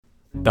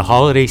The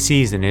holiday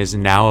season is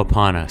now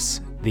upon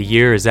us. The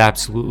year is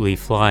absolutely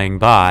flying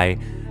by,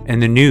 and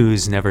the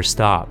news never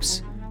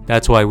stops.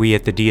 That's why we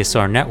at the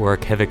DSR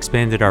Network have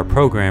expanded our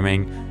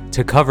programming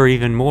to cover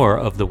even more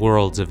of the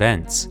world's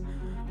events.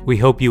 We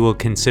hope you will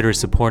consider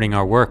supporting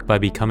our work by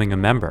becoming a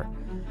member.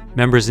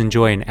 Members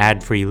enjoy an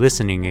ad-free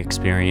listening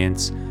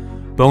experience,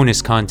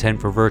 bonus content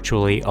for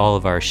virtually all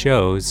of our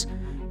shows,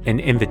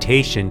 an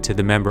invitation to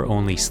the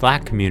member-only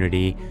Slack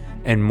community,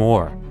 and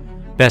more.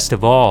 Best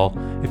of all,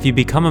 if you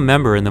become a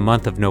member in the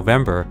month of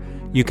November,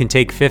 you can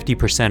take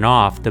 50%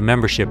 off the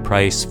membership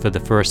price for the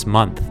first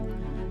month.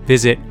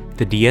 Visit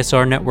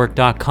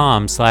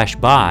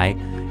thedsrnetwork.com/buy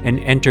and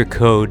enter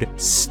code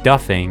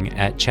STUFFING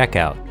at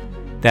checkout.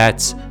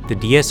 That's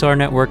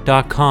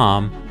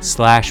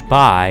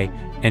thedsrnetwork.com/buy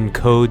and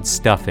code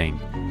STUFFING.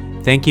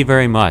 Thank you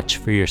very much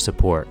for your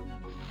support.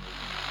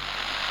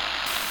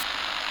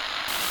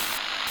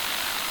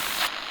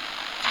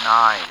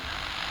 9,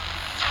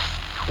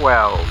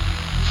 12,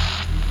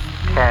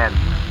 10,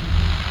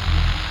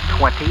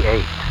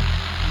 28,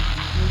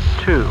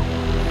 2,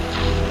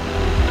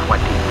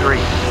 23.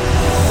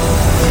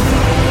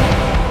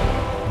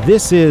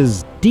 This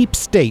is Deep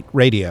State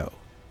Radio,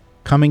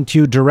 coming to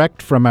you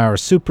direct from our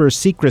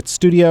super-secret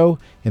studio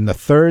in the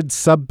third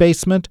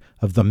sub-basement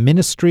of the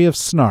Ministry of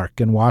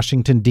Snark in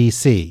Washington,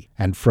 D.C.,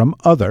 and from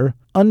other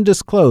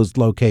undisclosed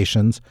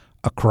locations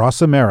across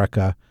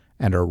America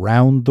and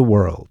around the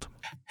world.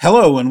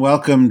 Hello and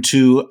welcome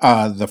to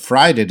the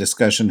Friday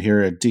discussion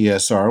here at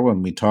DSR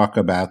when we talk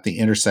about the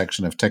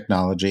intersection of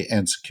technology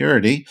and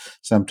security.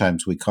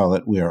 Sometimes we call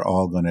it We Are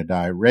All Gonna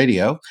Die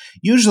Radio.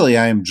 Usually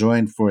I am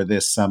joined for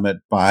this summit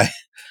by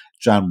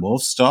John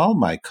Wolfstall,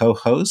 my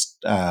co-host,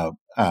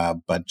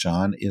 but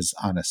John is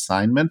on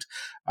assignment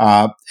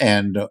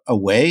and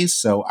away,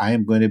 so I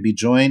am going to be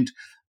joined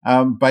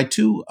by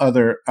two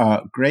other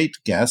great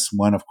guests.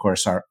 One, of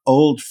course, our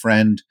old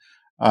friend,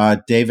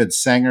 David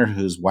Sanger,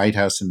 who's White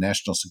House and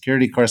national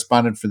security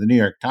correspondent for the New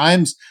York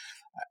Times.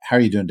 How are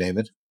you doing,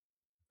 David?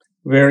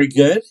 Very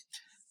good.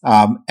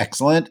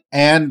 Excellent.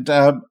 And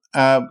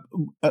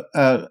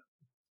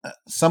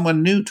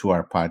someone new to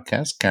our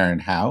podcast, Karen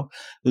Howe,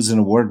 who's an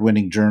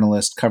award-winning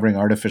journalist covering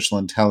artificial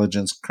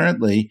intelligence,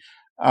 currently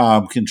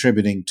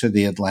contributing to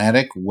The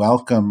Atlantic.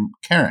 Welcome,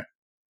 Karen.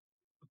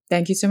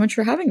 Thank you so much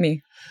for having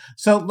me.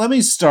 So let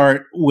me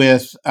start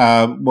with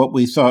what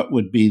we thought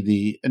would be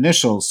the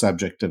initial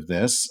subject of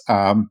this.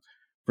 For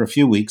a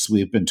few weeks,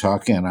 we've been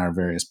talking on our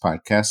various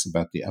podcasts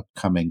about the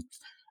upcoming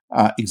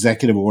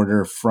executive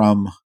order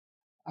from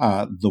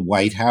the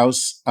White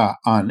House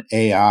on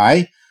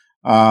AI.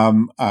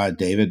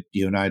 David,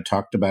 you and I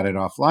talked about it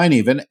offline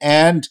even,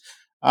 and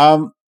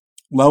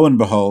lo and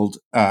behold,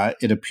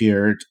 it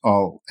appeared,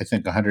 I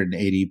think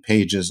 180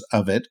 pages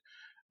of it.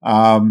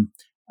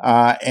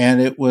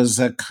 And it was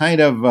a kind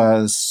of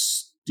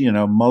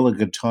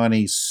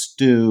mulligatawny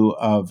stew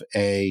of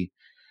an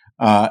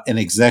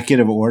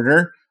executive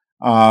order,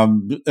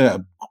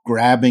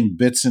 grabbing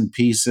bits and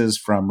pieces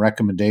from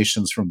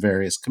recommendations from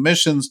various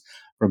commissions,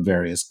 from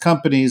various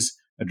companies,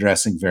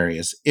 addressing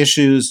various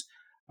issues.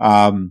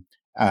 Some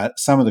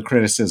of the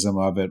criticism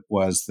of it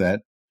was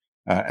that,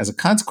 as a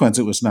consequence,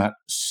 it was not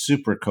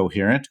super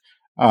coherent.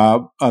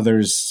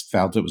 Others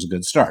felt it was a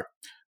good start.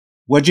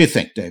 What do you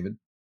think, David?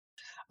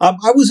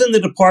 I was in the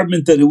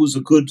department that it was a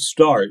good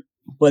start,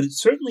 but it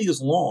certainly is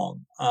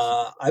long.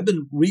 I've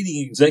been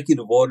reading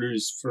executive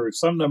orders for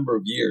some number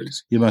of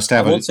years. You must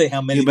have. I won't say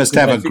how many. You must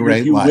have a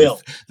great life.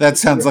 Will. That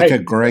sounds like a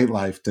great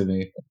life to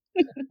me.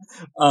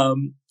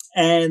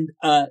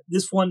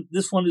 This one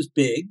is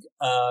big.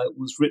 It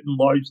was written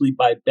largely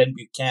by Ben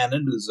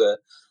Buchanan, who's a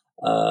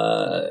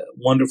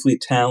wonderfully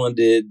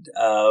talented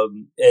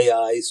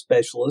AI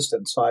specialist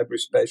and cyber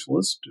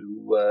specialist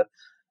who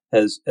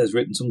has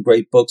written some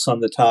great books on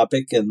the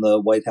topic, and the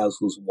White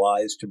House was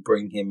wise to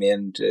bring him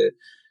in to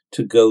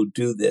go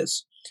do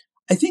this.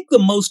 I think the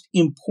most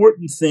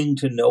important thing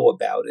to know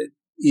about it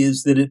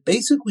is that it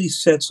basically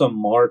sets a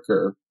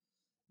marker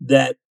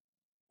that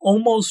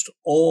almost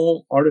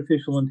all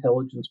artificial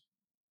intelligence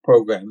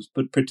programs,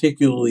 but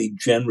particularly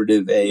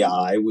generative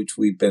AI, which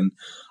we've been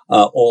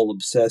all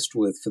obsessed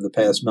with for the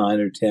past 9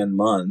 or 10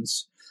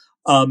 months,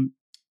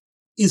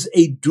 is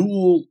a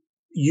dual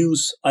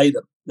use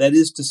item. That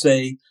is to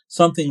say,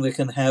 something that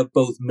can have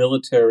both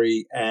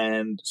military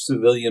and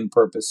civilian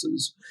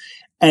purposes.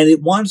 And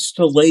it wants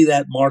to lay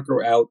that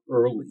marker out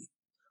early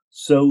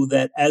so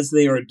that as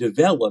they are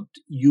developed,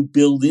 you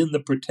build in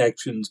the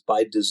protections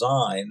by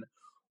design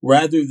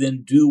rather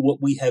than do what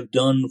we have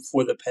done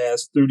for the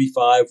past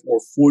 35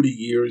 or 40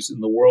 years in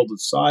the world of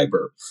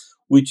cyber,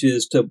 which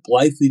is to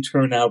blithely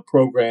turn out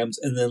programs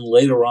and then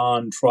later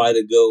on try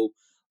to go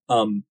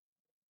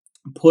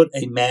put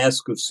a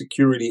mask of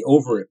security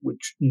over it,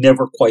 which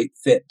never quite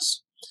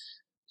fits.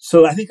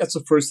 So I think that's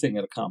the first thing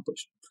it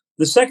accomplished.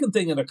 The second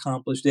thing it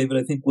accomplished, David,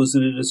 I think, was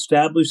that it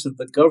established that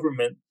the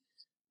government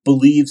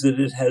believes that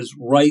it has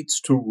rights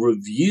to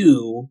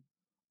review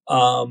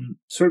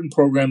certain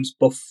programs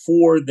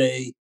before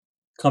they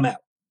come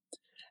out.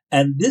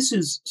 And this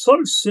is sort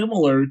of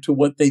similar to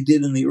what they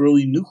did in the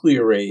early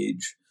nuclear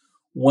age,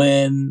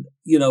 when,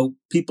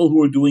 people who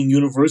were doing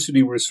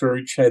university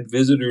research had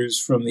visitors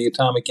from the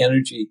Atomic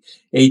Energy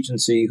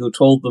Agency who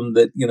told them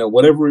that,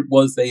 whatever it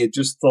was they had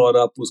just thought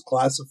up was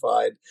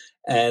classified,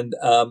 and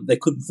they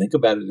couldn't think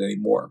about it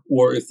anymore.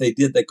 Or if they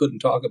did, they couldn't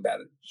talk about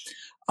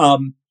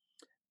it.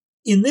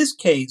 In this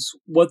case,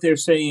 what they're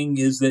saying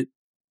is that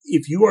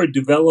if you are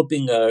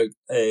developing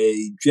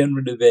a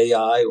generative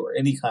AI or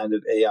any kind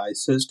of AI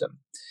system,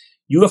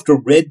 you have to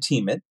red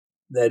team it.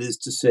 That is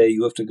to say,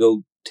 you have to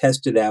go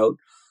test it out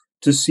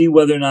to see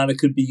whether or not it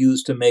could be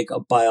used to make a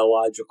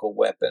biological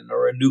weapon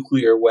or a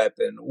nuclear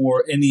weapon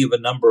or any of a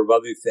number of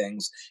other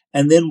things,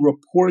 and then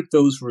report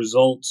those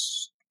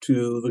results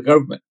to the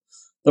government.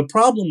 The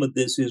problem with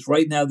this is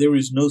right now there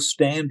is no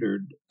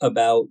standard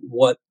about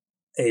what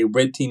a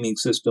red teaming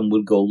system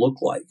would go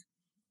look like.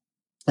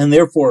 And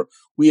therefore,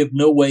 we have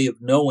no way of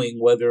knowing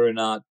whether or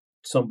not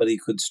somebody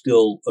could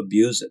still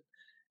abuse it.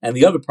 And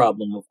the other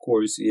problem, of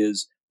course,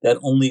 is that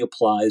only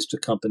applies to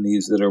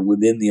companies that are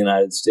within the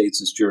United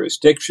States'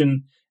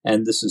 jurisdiction.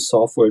 And this is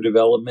software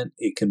development.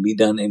 It can be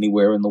done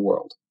anywhere in the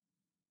world.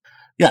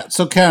 Yeah.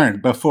 So, Karen,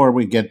 before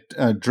we get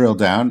drilled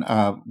down,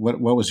 what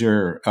was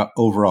your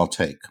overall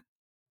take?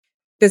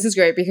 This is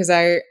great because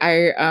I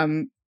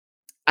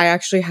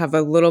actually have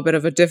a little bit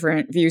of a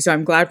different view. So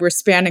I'm glad we're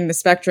spanning the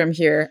spectrum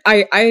here.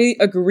 I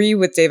agree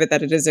with David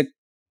that it is a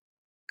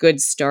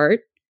good start.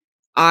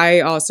 I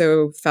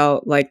also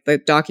felt like the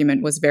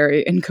document was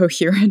very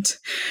incoherent.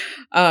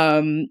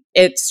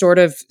 It sort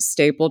of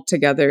stapled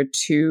together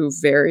two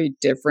very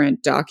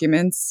different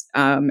documents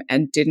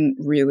and didn't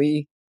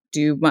really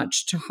do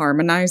much to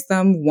harmonize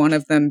them. One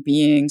of them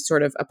being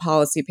sort of a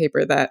policy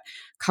paper that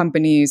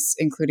companies,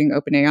 including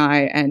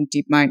OpenAI and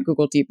DeepMind,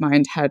 Google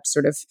DeepMind, had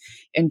sort of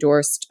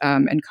endorsed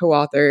and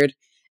co-authored,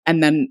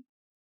 and then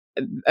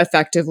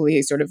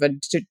effectively sort of a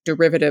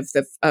derivative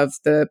of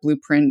the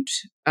blueprint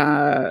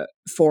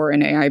for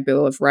an AI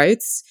Bill of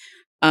Rights.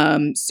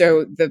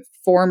 So the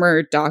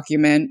former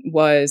document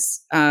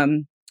was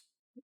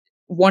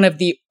one of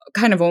the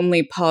kind of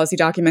only policy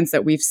documents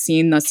that we've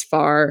seen thus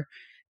far,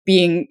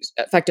 being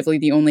effectively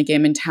the only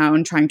game in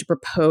town trying to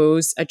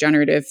propose a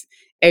generative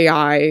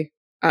AI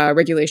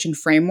regulation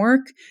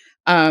framework.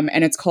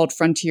 And it's called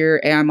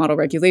Frontier AI Model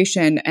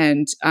Regulation.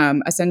 And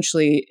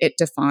essentially it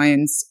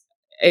defines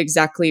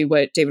exactly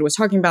what David was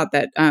talking about,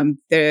 that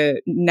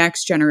the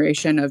next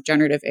generation of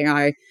generative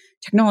AI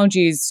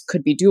technologies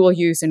could be dual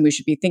use, and we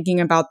should be thinking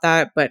about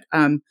that. But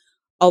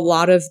a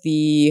lot of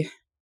the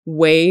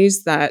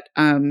ways that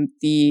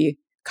the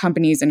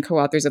companies and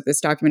co-authors of this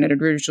document had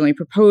originally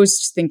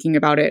proposed thinking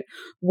about it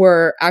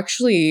were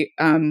actually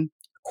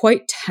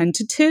quite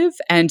tentative,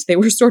 and they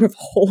were sort of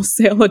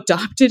wholesale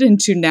adopted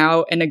into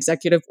now an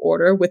executive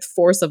order with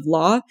force of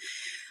law.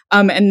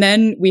 And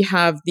then we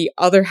have the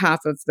other half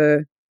of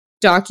the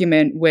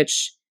document,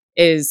 which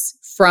is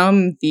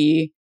from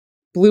the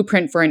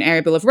blueprint for an AI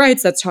Bill of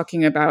Rights that's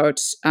talking about,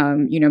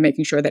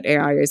 making sure that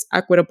AI is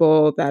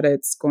equitable, that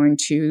it's going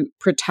to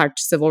protect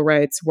civil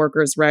rights,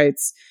 workers'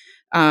 rights,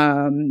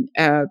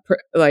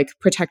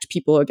 protect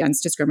people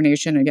against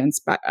discrimination,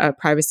 against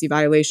privacy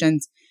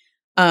violations.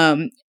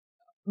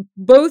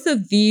 Both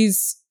of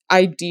these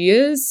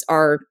ideas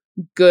are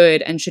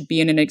good and should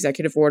be in an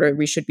executive order.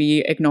 We should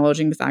be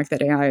acknowledging the fact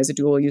that AI is a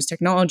dual use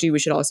technology. We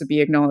should also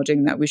be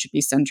acknowledging that we should be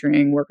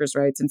centering workers'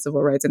 rights and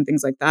civil rights and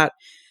things like that.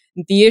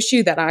 The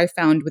issue that I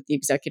found with the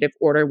executive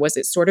order was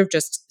it sort of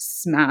just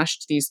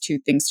smashed these two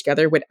things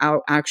together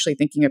without actually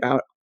thinking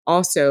about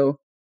also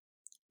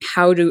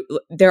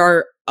there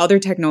are other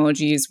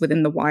technologies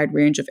within the wide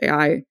range of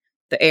AI,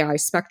 the AI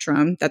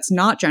spectrum, that's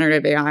not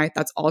generative AI,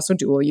 that's also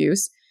dual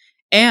use.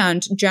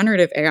 And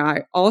generative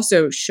AI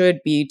also should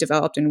be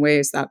developed in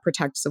ways that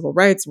protect civil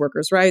rights,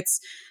 workers' rights,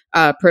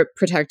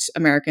 protect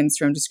Americans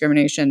from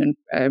discrimination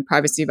and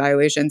privacy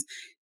violations.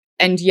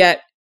 And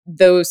yet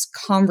those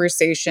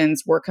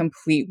conversations were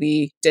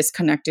completely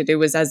disconnected. It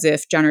was as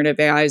if generative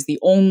AI is the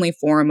only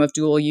form of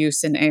dual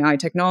use in AI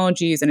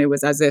technologies. And it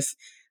was as if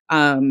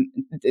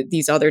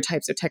these other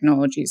types of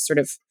technologies sort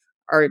of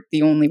are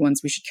the only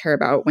ones we should care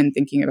about when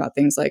thinking about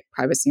things like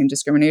privacy and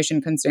discrimination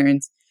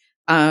concerns.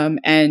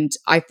 And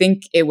I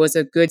think it was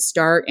a good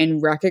start in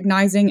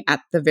recognizing,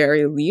 at the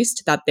very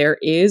least, that there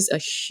is a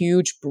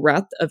huge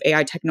breadth of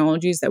AI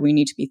technologies that we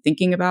need to be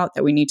thinking about,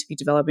 that we need to be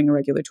developing a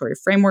regulatory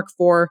framework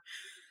for.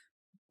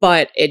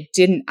 But it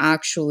didn't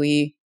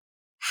actually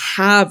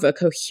have a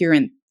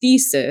coherent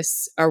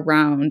thesis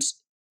around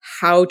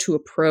how to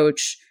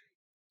approach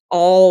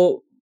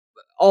all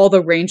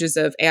the ranges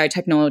of AI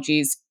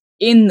technologies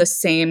in the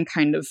same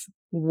kind of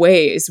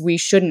ways. We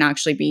shouldn't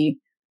actually be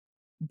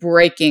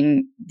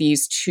breaking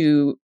these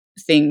two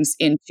things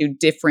into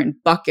different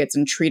buckets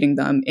and treating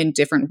them in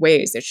different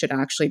ways. It should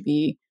actually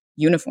be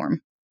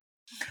uniform.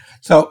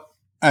 So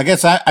I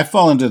guess I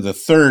fall into the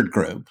third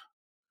group,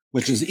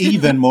 which is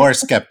even more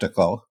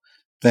skeptical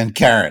than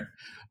Karen.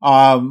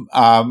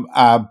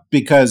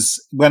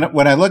 Because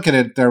when I look at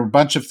it, there are a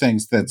bunch of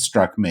things that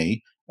struck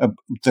me.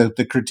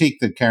 the critique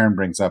that Karen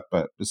brings up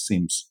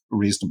seems a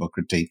reasonable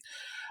critique.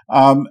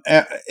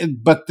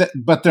 But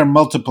there are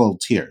multiple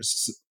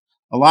tiers.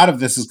 A lot of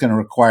this is going to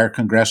require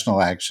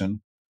congressional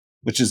action,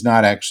 which is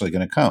not actually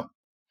going to come.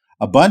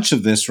 A bunch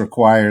of this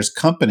requires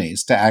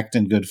companies to act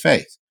in good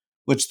faith,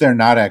 which they're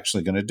not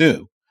actually going to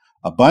do.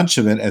 A bunch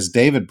of it, as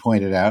David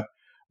pointed out,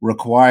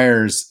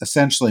 requires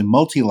essentially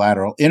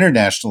multilateral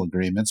international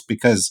agreements,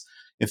 because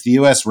if the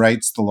U.S.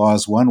 writes the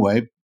laws one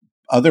way,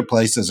 other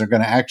places are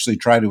going to actually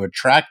try to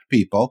attract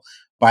people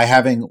by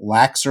having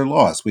laxer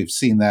laws. We've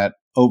seen that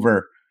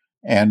over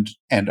and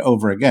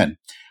over again.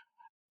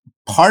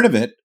 Part of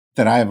it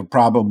that I have a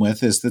problem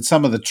with is that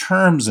some of the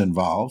terms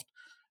involved,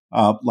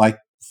 like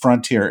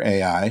frontier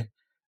AI,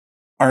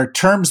 are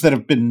terms that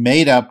have been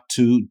made up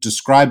to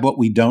describe what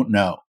we don't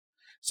know.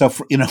 So,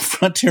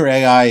 frontier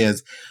AI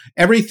is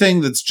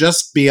everything that's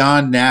just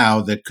beyond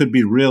now that could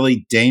be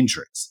really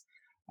dangerous.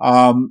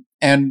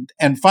 And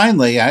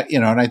finally,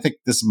 and I think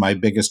this is my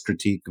biggest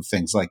critique of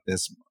things like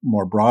this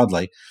more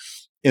broadly,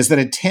 is that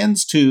it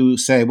tends to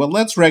say, well,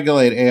 let's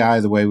regulate AI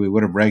the way we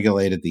would have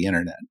regulated the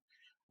internet.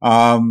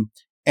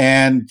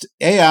 And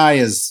AI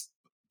is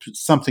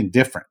something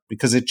different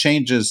because it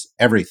changes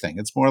everything.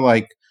 It's more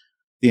like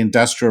the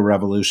Industrial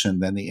Revolution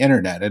than the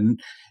internet.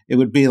 And it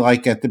would be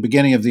like at the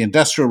beginning of the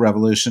Industrial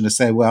Revolution to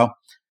say, well,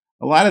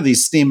 a lot of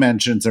these steam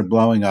engines are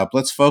blowing up.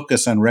 Let's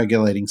focus on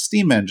regulating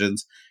steam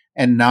engines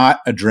and not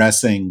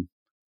addressing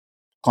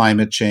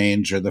climate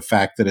change or the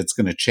fact that it's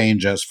going to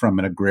change us from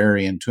an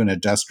agrarian to an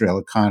industrial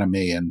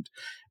economy. And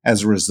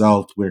as a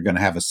result, we're going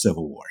to have a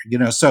civil war.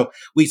 So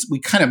we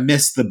kind of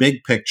miss the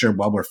big picture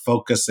while we're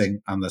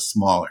focusing on the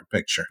smaller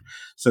picture.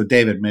 So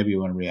David, maybe you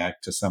want to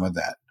react to some of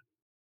that.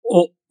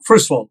 Well,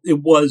 first of all,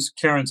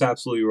 Karen's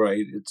absolutely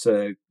right. It's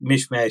a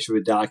mishmash of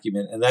a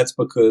document, and that's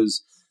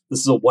because this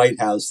is a White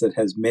House that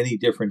has many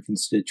different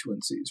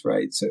constituencies,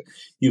 right? So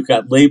you've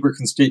got labor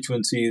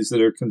constituencies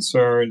that are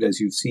concerned, as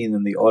you've seen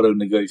in the auto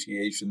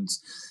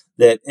negotiations,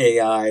 that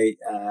AI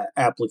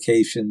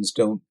applications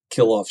don't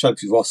kill off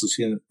jobs. You've also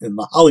seen it in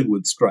the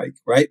Hollywood strike,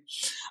 right?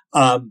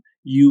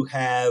 You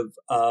have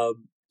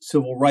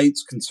civil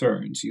rights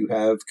concerns. You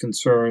have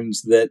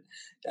concerns that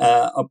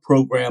a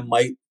program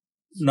might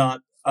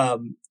not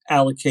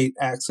allocate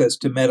access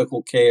to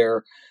medical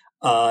care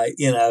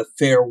in a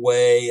fair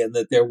way, and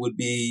that there would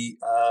be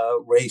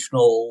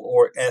racial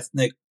or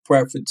ethnic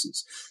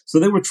preferences. So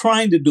they were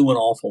trying to do an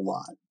awful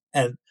lot.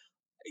 And,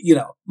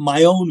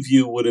 my own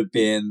view would have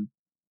been,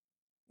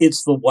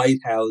 it's the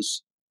White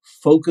House,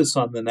 focus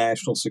on the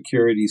national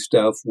security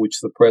stuff, which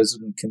the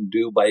president can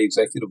do by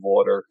executive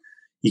order.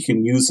 He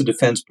can use the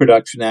Defense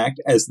Production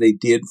Act, as they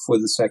did for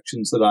the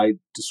sections that I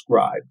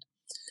described.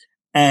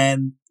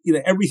 And,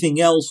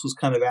 everything else was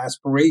kind of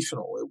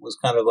aspirational. It was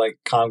kind of like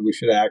Congress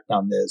should act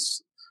on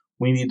this.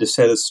 We need to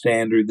set a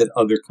standard that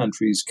other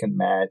countries can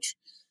match.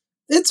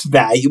 It's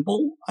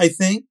valuable, I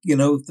think,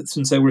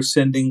 since they were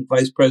sending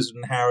Vice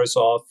President Harris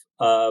off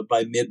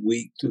by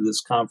midweek to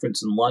this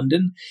conference in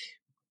London.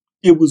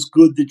 It was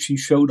good that she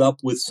showed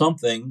up with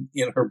something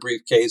in her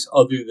briefcase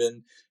other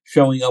than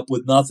showing up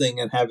with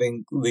nothing and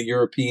having the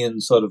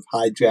Europeans sort of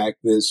hijack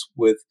this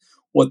with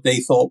what they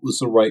thought was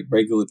the right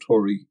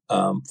regulatory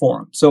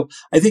forum. So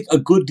I think a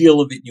good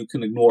deal of it you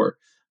can ignore.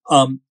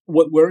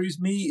 What worries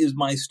me is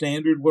my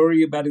standard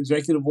worry about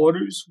executive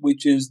orders,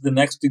 which is the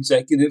next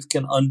executive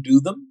can undo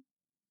them,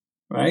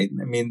 right?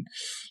 I mean,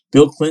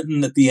 Bill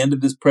Clinton at the end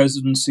of his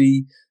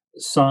presidency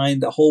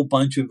signed a whole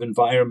bunch of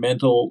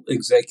environmental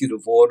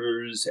executive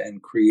orders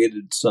and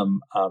created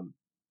some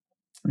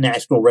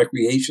national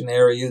recreation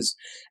areas,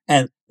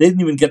 and they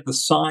didn't even get the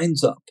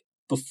signs up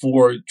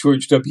before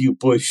George W.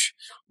 Bush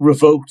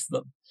revoked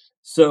them.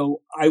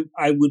 So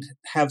I would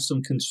have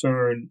some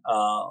concern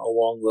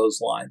along those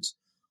lines.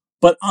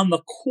 But on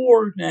the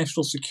core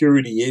national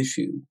security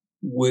issue,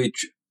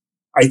 which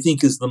I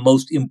think is the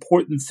most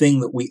important thing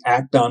that we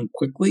act on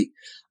quickly,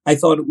 I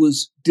thought it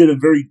did a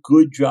very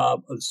good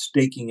job of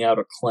staking out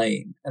a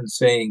claim and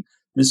saying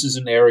this is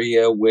an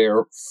area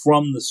where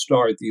from the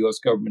start the U.S.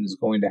 government is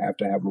going to have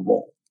a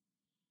role.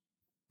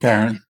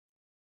 Karen?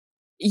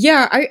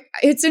 Yeah,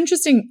 it's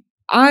interesting.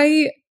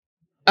 I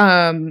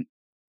thought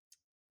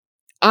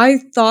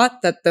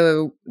that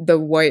the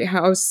White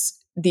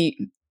House, the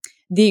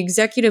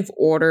executive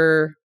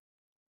order,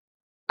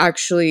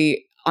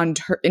 actually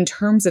in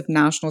terms of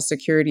national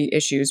security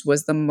issues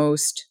was the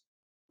most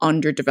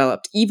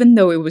underdeveloped, even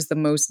though it was the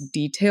most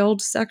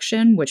detailed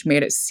section, which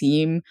made it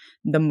seem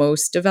the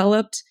most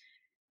developed.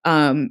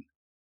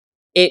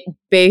 It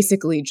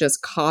basically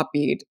just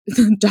copied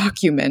the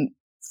document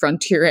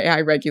Frontier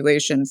AI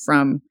regulation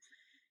from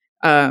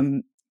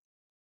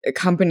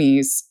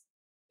companies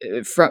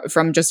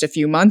from just a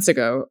few months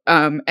ago.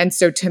 And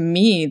so to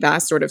me,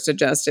 that sort of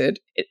suggested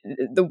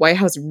the White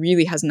House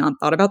really has not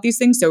thought about these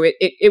things. So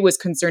it was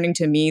concerning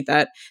to me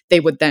that they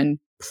would then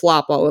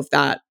plop all of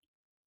that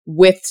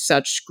with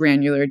such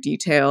granular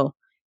detail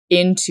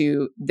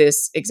into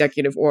this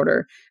executive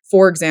order.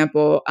 For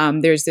example,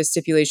 there's this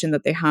stipulation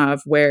that they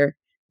have where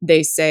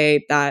they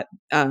say that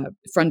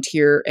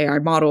frontier AI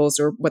models,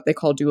 or what they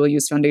call dual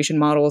use foundation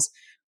models,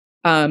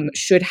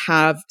 should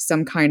have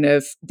some kind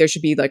of, there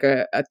should be like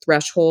a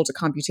threshold, a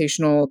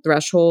computational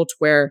threshold,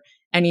 where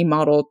any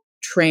model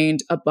trained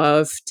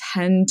above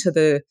 10 to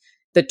the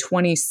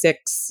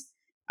 26,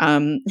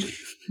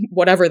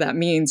 whatever that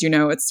means,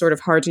 it's sort of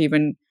hard to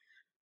even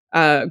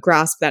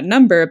grasp that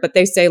number, but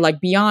they say like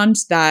beyond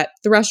that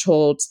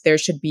threshold, there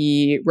should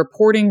be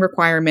reporting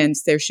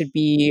requirements. There should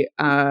be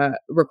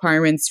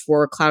requirements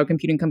for cloud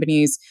computing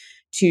companies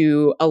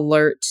to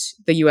alert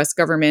the US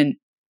government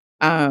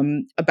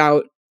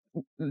about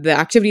the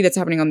activity that's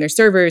happening on their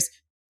servers.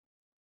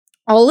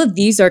 All of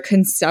these are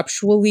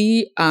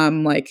conceptually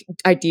like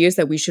ideas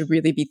that we should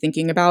really be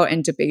thinking about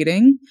and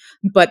debating.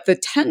 But the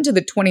 10 to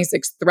the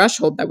 26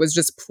 threshold that was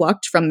just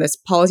plucked from this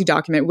policy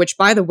document, which,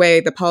 by the way,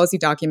 the policy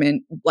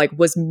document like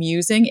was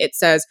musing. It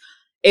says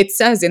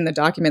in the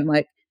document,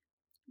 like,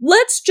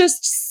 let's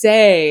just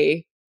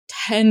say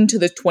 10 to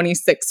the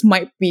 26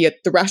 might be a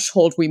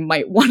threshold we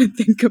might want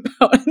to think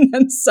about. And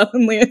then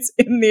suddenly it's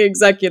in the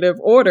executive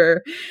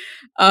order.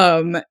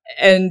 And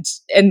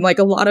like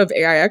a lot of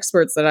AI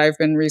experts that I've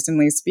been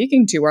recently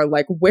speaking to are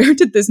like, where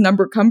did this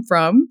number come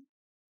from?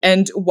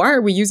 And why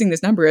are we using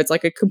this number? It's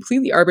like a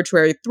completely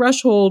arbitrary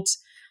threshold.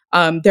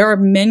 There are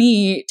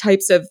many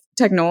types of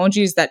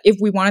technologies that, if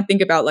we want to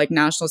think about like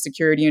national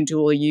security and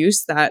dual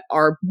use, that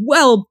are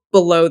well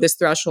below this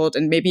threshold.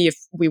 And maybe if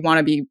we want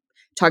to be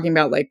talking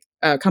about like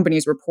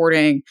companies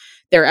reporting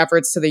their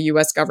efforts to the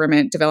U.S.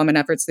 government, development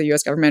efforts to the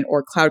U.S. government,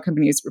 or cloud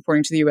companies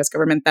reporting to the U.S.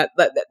 government, that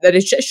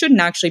it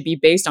shouldn't actually be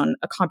based on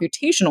a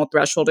computational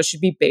threshold. It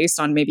should be based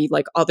on maybe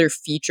like other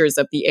features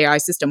of the AI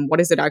system. What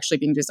is it actually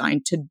being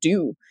designed to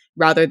do,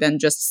 rather than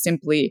just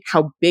simply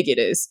how big it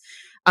is?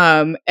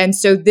 And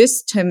so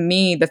this, to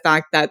me, the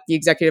fact that the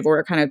executive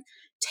order kind of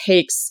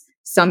takes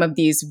some of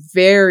these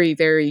very,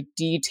 very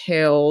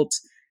detailed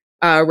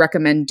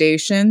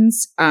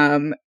recommendations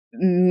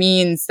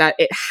means that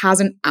it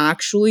hasn't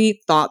actually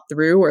thought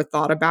through or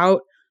thought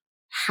about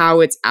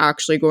how it's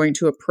actually going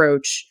to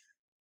approach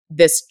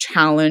this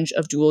challenge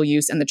of dual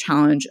use and the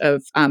challenge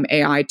of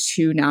AI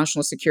to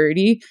national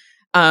security.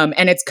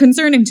 And it's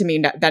concerning to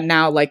me that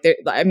now, like,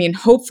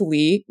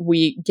 hopefully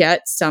we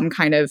get some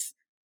kind of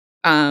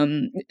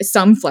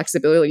some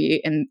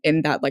flexibility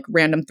in that like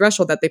random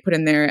threshold that they put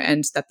in there,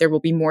 and that there will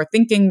be more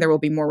thinking, there will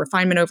be more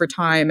refinement over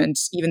time. And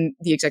even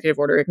the executive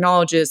order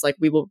acknowledges like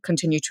we will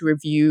continue to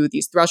review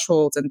these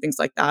thresholds and things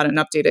like that and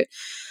update it.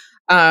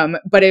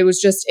 But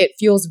it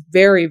feels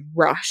very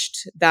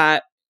rushed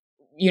that,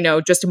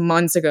 just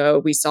months ago,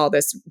 we saw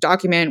this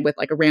document with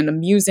like a random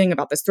musing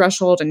about this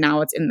threshold, and now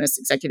it's in this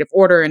executive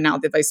order. And now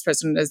the vice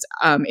president is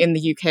in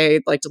the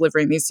UK, like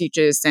delivering these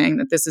speeches saying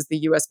that this is the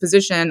US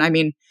position. I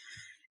mean,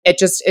 it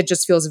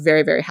just feels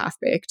very, very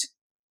half-baked.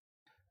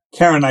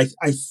 Karen, I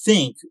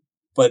think,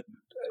 but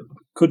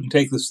couldn't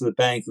take this to the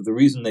bank, that the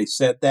reason they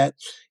said that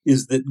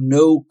is that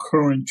no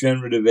current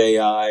generative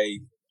AI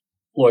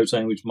large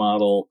language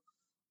model,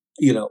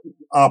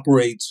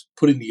 operates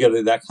putting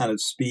together that kind of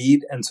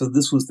speed. And so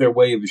this was their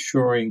way of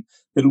assuring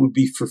that it would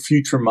be for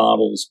future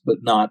models, but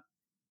not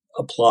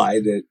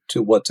applied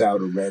to what's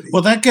out already.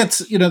 Well, that gets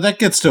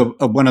to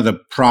one of the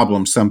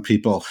problems some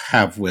people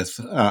have with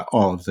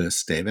all of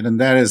this, David,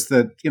 and that is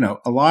that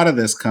a lot of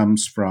this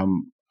comes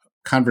from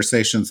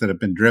conversations that have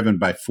been driven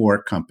by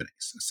four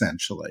companies,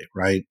 essentially,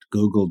 right?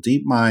 Google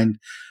DeepMind,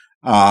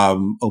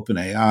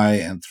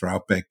 OpenAI,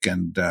 Anthropic,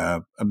 and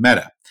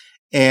Meta.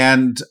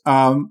 And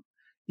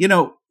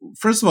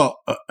first of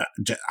all,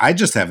 I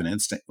just have an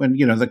instinct when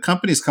the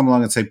companies come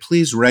along and say,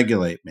 "Please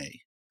regulate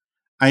me."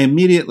 I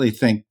immediately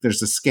think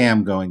there's a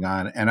scam going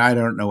on, and I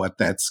don't know what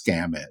that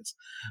scam is.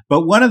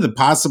 But one of the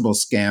possible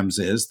scams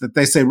is that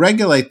they say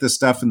regulate the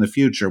stuff in the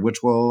future,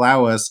 which will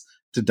allow us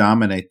to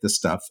dominate the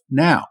stuff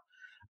now,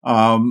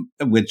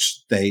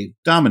 which they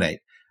dominate.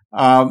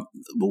 Talk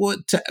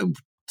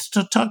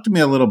to me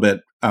a little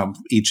bit,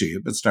 each of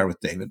you, but start with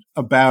David,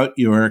 about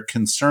your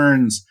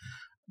concerns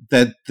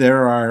that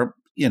there are,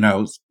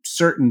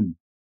 certain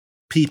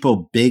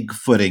people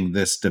bigfooting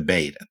this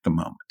debate at the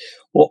moment.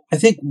 Well, I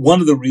think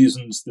one of the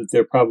reasons that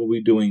they're probably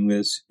doing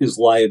this is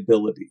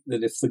liability.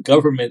 That if the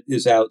government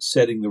is out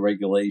setting the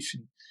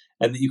regulation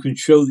and that you can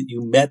show that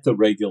you met the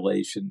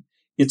regulation,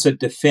 it's a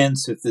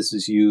defense if this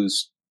is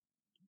used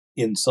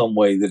in some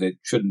way that it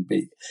shouldn't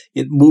be.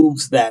 It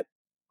moves that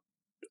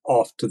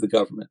off to the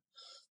government.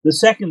 The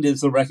second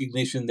is the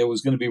recognition there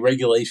was going to be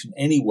regulation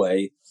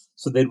anyway,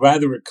 so they'd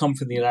rather it come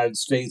from the United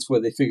States, where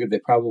they figured they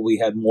probably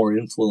had more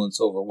influence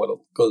over what it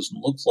goes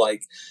and looks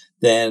like,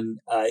 than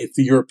if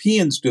the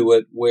Europeans do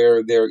it,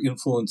 where their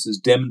influence is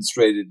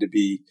demonstrated to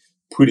be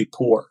pretty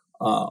poor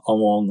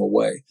along the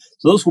way.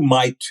 So those were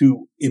my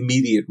two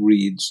immediate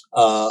reads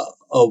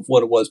of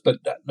what it was. But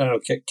no,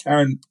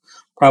 Karen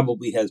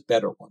probably has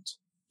better ones.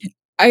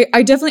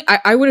 I definitely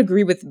I would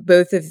agree with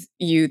both of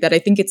you that I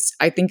think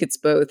it's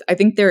both. I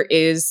think there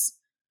is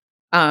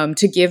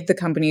to give the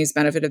companies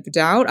benefit of the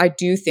doubt. I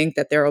do think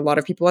that there are a lot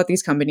of people at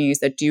these companies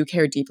that do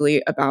care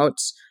deeply about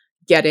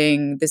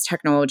getting this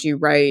technology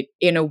right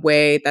in a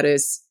way that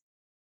is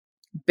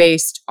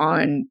based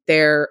on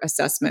their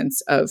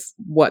assessments of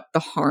what the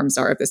harms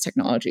are of this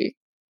technology.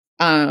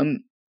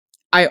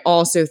 I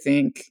also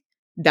think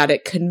that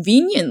it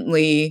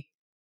conveniently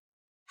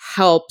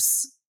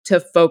helps to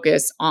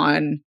focus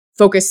the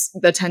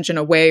attention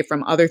away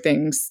from other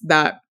things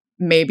that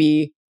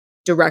maybe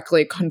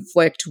directly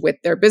conflict with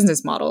their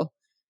business model.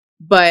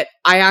 But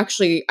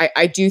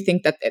I do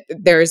think that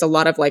there is a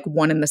lot of like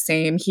one and the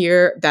same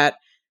here, that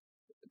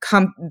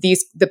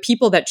the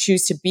people that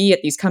choose to be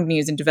at these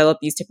companies and develop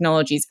these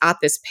technologies at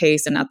this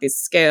pace and at this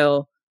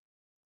scale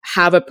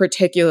have a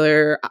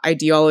particular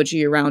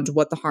ideology around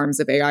what the harms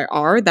of AI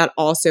are, that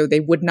also they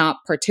would not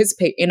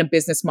participate in a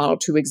business model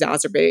to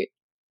exacerbate.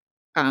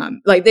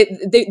 Like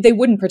they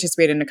wouldn't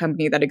participate in a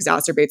company that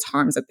exacerbates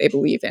harms that they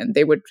believe in.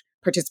 They would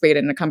participate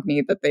in a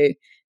company that they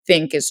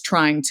think is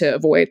trying to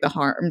avoid the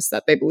harms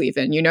that they believe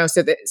in. You know,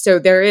 so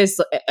there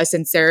is a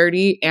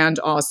sincerity, and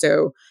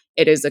also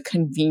it is a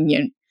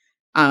convenient,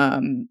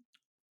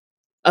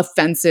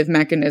 offensive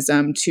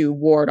mechanism to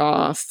ward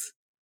off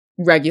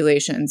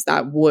regulations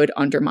that would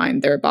undermine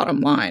their bottom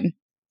line.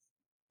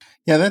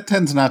 Yeah, that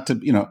tends not to,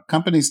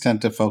 companies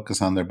tend to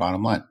focus on their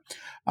bottom line.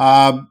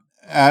 Um,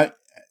 uh,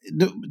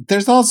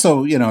 there's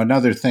also,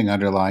 another thing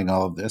underlying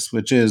all of this,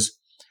 which is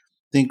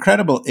the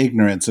incredible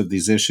ignorance of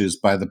these issues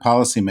by the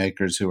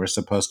policymakers who are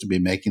supposed to be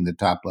making the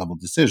top level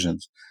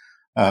decisions.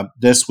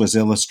 This was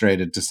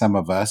illustrated to some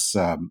of us,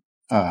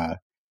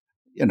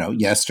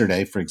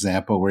 yesterday, for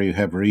example, where you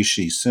have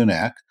Rishi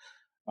Sunak,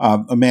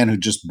 a man who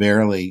just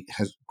barely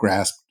has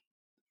grasped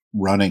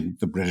running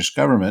the British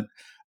government,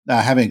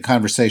 having a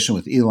conversation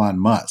with Elon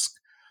Musk.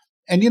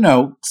 And,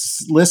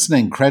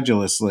 listening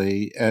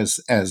credulously as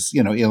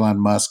Elon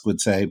Musk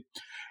would say,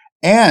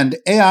 and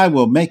AI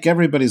will make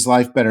everybody's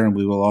life better and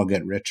we will all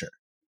get richer.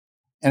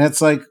 And it's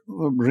like,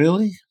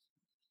 really?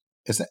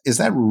 Is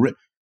that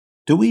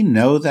do we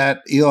know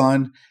that,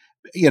 Elon?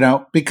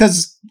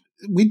 Because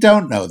we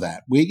don't know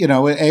that.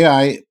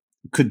 AI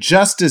could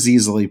just as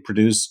easily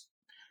produce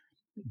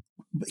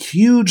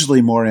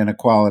hugely more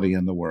inequality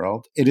in the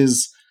world. It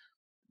is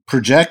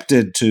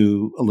projected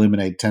to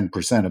eliminate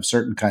 10% of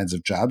certain kinds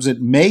of jobs. It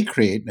may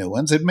create new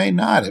ones. It may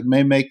not. It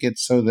may make it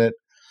so that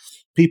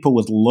people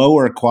with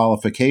lower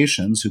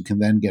qualifications who can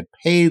then get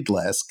paid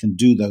less can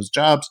do those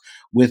jobs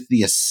with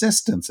the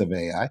assistance of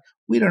AI.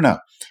 We don't know.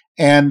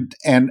 And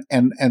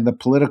the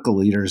political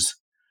leaders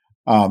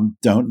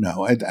don't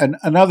know. And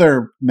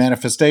another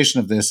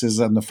manifestation of this is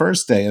on the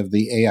first day of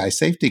the AI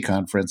safety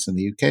conference in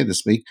the UK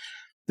this week,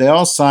 they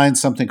all signed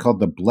something called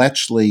the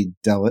Bletchley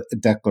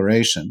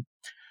Declaration.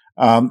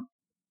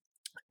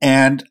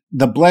 And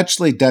the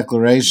Bletchley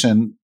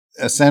Declaration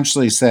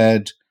essentially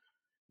said,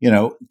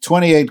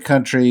 28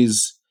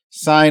 countries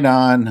sign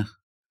on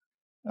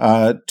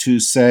to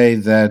say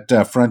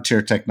that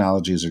frontier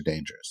technologies are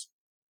dangerous.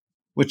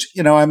 Which,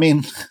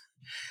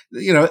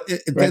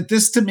 Right.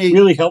 this to me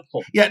Really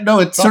helpful. Yeah, no,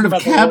 it Talk sort of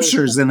about the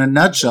captures in a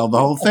nutshell the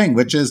whole thing,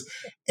 which is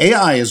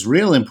AI is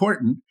real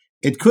important.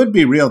 It could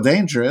be real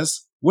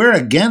dangerous. We're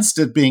against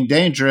it being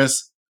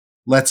dangerous.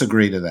 Let's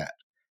agree to that,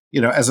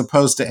 as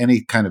opposed to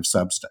any kind of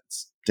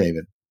substance.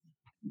 David.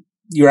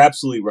 You're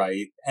absolutely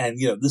right. And,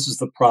 this is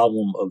the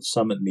problem of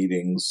summit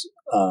meetings,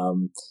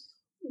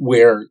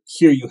 where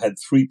here you had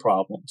three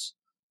problems.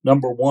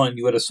 Number one,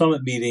 you had a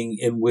summit meeting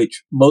in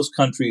which most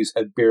countries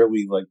had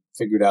barely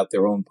figured out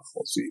their own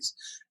policies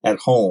at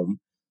home.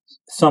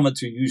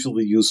 Summits are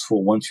usually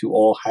useful once you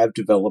all have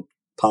developed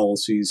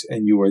policies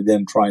and you are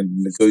then trying to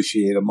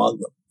negotiate among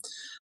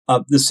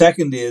them. The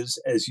second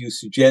is, as you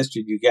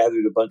suggested, you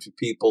gathered a bunch of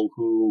people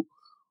who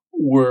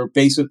were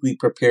basically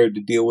prepared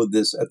to deal with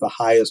this at the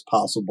highest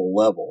possible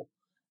level.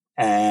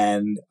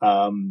 And,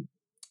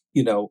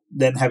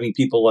 then having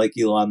people like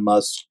Elon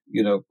Musk,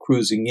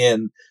 cruising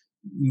in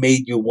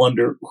made you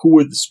wonder who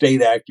were the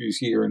state actors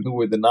here and who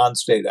were the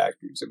non-state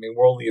actors. I mean,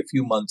 we're only a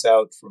few months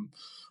out from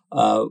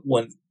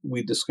when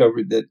we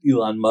discovered that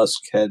Elon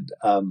Musk had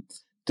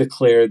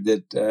declared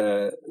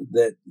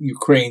that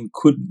Ukraine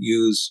couldn't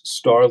use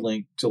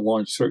Starlink to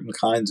launch certain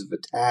kinds of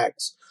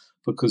attacks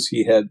because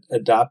he had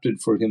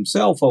adopted for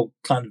himself a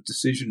kind of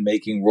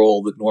decision-making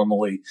role that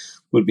normally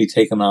would be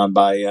taken on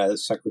by a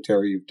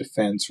Secretary of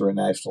Defense or a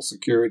national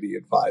security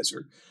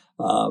advisor.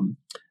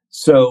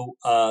 So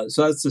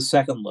that's the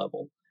second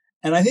level.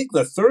 And I think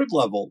the third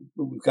level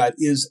that we've got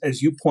is,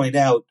 as you point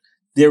out,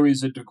 there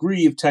is a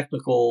degree of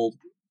technical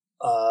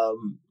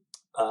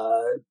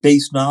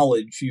base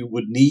knowledge you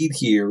would need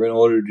here in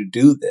order to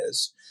do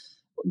this.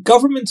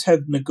 Governments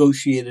have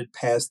negotiated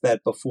past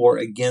that before.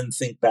 Again,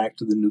 think back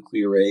to the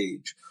nuclear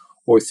age,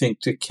 or think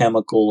to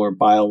chemical or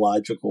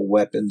biological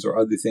weapons or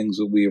other things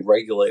that we have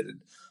regulated.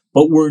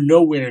 But we're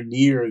nowhere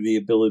near the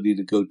ability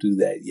to go do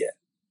that yet.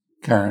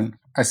 Karen,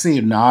 I see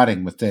you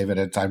nodding with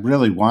David. I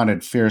really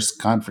wanted fierce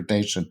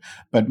confrontation,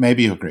 but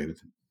maybe you agree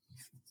with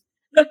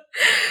him.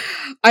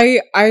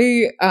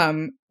 I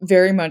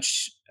very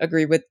much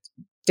agree with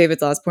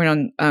David's last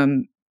point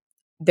on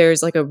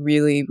there's like a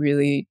really,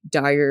 really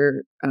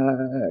dire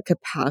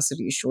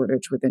capacity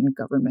shortage within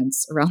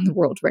governments around the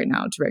world right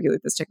now to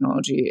regulate this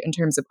technology in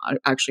terms of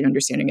actually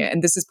understanding it.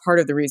 And this is part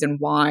of the reason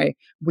why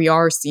we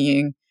are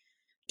seeing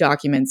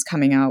documents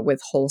coming out with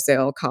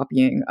wholesale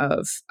copying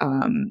of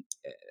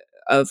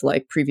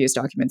like previous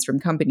documents from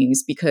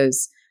companies,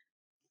 because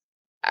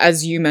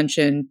as you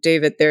mentioned,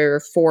 David, there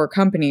are 4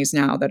 companies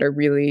now that are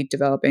really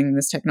developing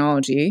this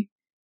technology.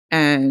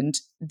 And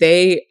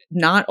they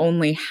not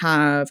only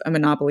have a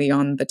monopoly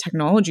on the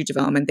technology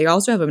development, they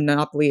also have a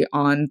monopoly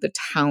on the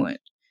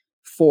talent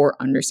for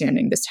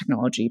understanding this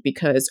technology,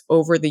 because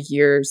over the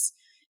years,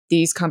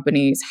 these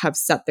companies have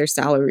set their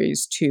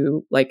salaries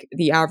to, like,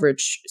 the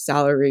average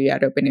salary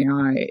at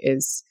OpenAI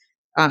is,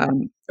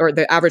 or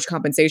the average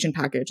compensation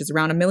package is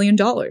around $1 million.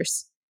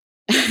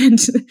 And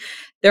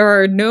there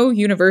are no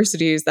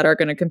universities that are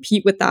going to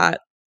compete with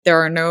that. There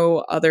are no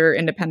other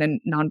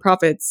independent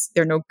nonprofits.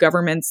 There are no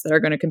governments that are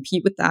going to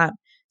compete with that.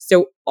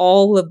 So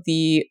all of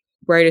the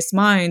brightest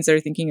minds that are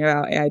thinking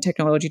about AI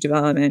technology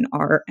development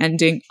are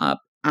ending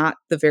up at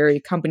the very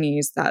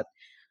companies that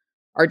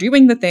are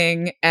doing the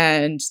thing.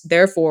 And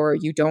therefore,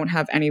 you don't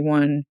have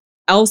anyone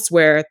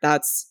elsewhere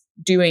that's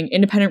doing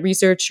independent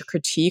research to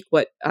critique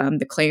what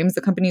the claims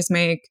the companies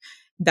make,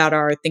 that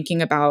are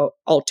thinking about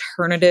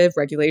alternative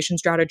regulation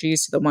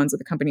strategies to the ones that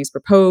the companies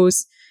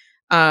propose.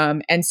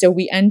 And so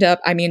we end up,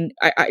 I mean,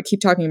 I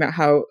keep talking about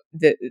how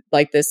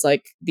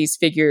these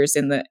figures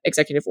in the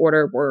executive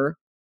order were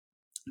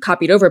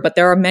copied over, but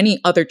there are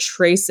many other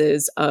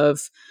traces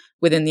of,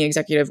 within the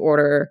executive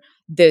order,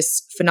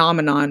 this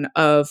phenomenon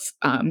of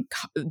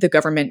the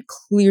government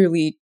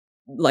clearly,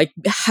 like,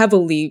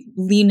 heavily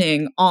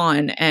leaning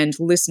on and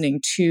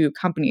listening to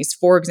companies.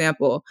 For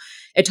example,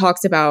 it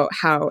talks about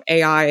how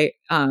AI,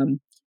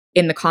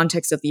 in the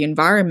context of the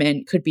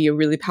environment, could be a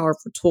really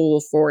powerful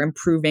tool for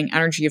improving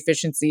energy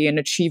efficiency and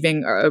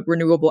achieving a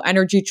renewable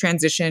energy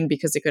transition,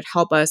 because it could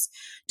help us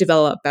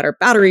develop better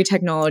battery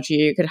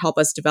technology. It could help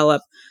us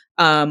develop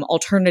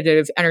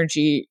alternative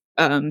energy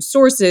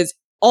sources,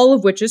 all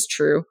of which is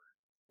true.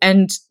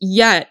 And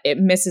yet it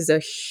misses a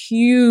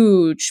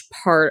huge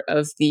part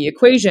of the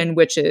equation,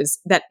 which is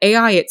that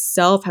AI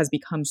itself has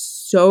become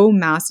so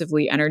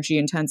massively energy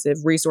intensive,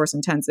 resource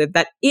intensive,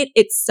 that it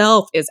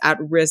itself is at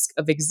risk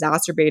of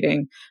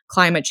exacerbating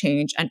climate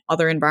change and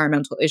other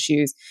environmental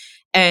issues.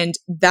 And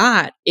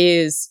that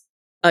is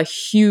a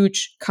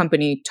huge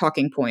company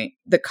talking point.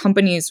 The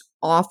companies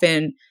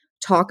often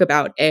talk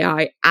about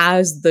AI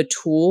as the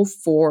tool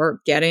for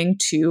getting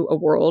to a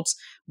world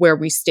where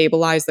we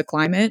stabilize the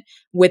climate,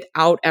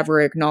 without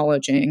ever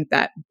acknowledging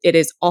that it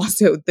is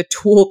also the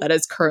tool that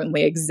is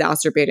currently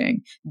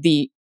exacerbating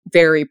the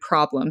very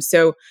problem.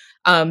 So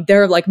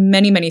there are, like,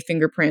 many, many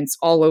fingerprints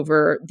all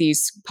over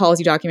these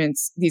policy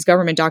documents, these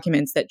government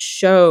documents, that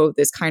show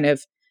this kind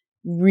of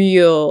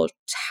real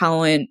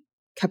talent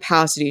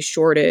capacity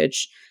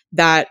shortage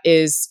that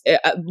is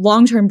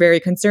long-term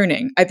very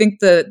concerning. I think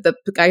the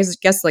guys,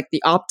 guess, like,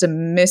 the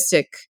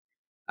optimistic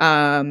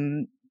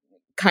um,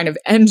 kind of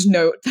end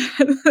note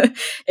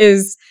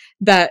is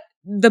that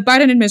the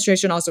Biden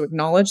administration also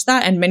acknowledged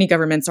that, and many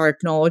governments are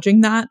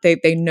acknowledging that.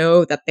 They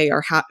know that they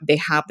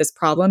have this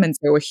problem, and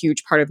so a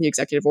huge part of the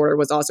executive order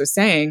was also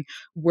saying,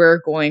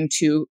 we're going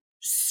to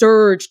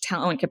surge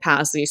talent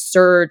capacity,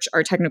 surge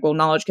our technical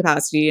knowledge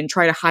capacity, and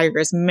try to hire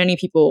as many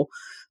people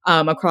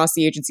across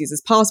the agencies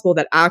as possible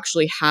that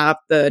actually have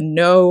the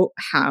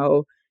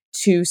know-how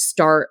to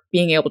start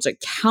being able to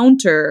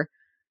counter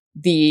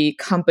the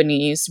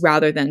companies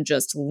rather than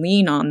just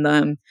lean on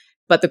them.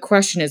 But the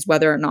question is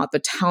whether or not the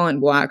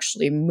talent will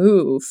actually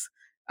move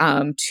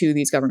to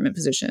these government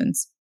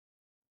positions.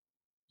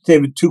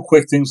 David, 2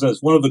 quick things. As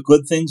one of the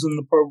good things in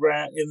the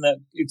program, in that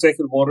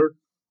executive order,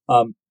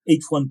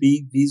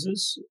 H-1B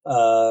visas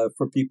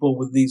for people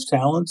with these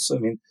talents. I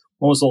mean,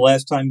 when was the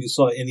last time you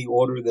saw any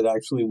order that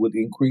actually would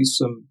increase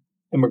some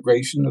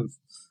immigration of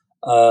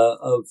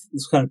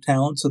this kind of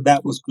talent? So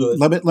that was good.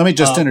 Let me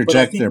just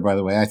interject there, by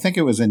the way. I think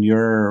it was in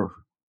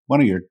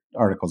one of your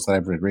articles that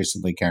I've read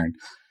recently, Karen,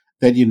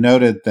 that you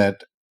noted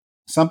that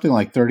something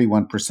like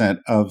 31%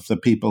 of the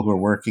people who are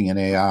working in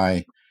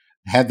AI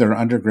had their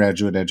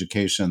undergraduate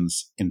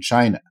educations in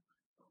China.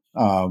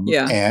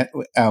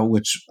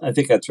 Which I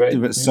think that's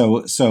right.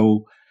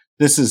 So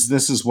this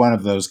is one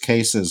of those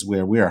cases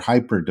where we are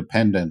hyper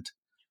dependent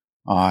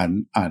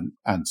on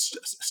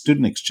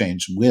student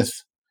exchange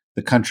with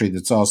the country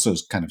that's also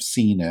kind of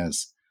seen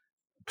as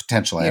a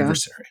potential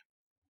adversary.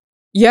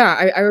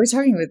 Yeah, I was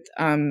talking with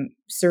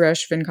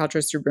Suresh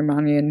Venkatra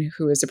Subramanian,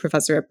 who is a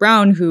professor at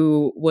Brown,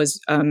 who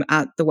was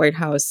at the White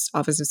House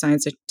Office of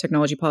Science and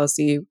Technology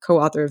Policy,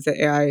 co-author of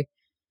the AI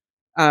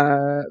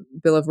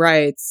Bill of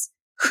Rights,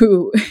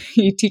 who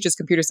he teaches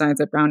computer science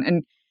at Brown.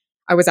 And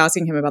I was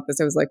asking him about this.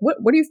 I was like, what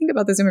do you think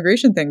about this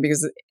immigration thing?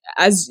 Because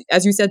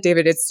as you said,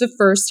 David, it's the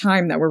first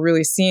time that we're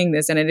really seeing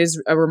this. And it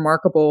is a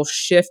remarkable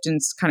shift in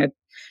kind of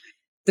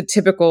the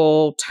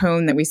typical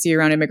tone that we see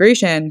around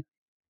immigration.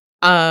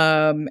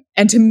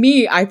 And to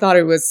me, I thought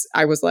I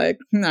was like,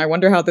 I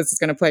wonder how this is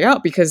going to play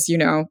out because,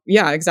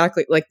 yeah,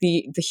 exactly. Like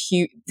the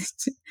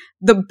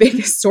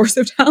biggest source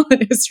of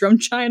talent is from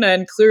China.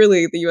 And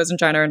clearly the US and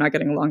China are not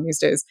getting along these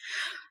days.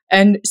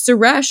 And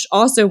Suresh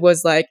also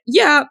was like,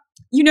 yeah,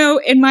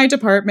 in my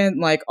department,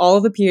 like all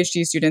of the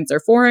PhD students are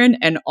foreign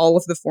and all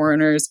of the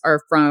foreigners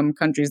are from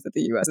countries that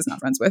the US is not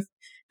friends with.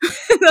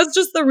 That's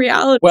just the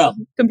reality of Well,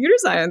 computer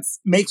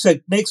science. makes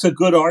a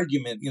good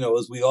argument,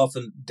 as we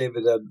often,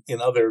 David, in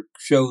other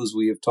shows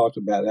we have talked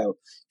about how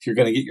if you're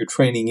going to get your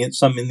training in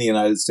the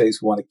United States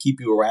who want to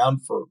keep you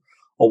around for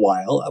a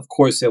while, of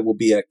course there will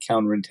be a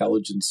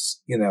counterintelligence,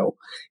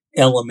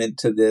 element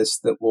to this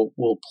that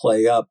will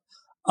play up.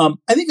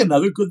 I think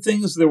another good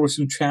thing is there were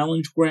some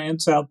challenge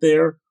grants out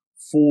there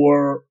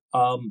for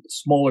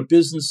smaller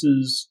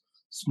businesses,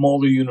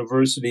 smaller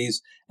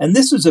universities, and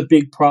this is a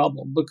big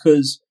problem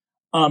because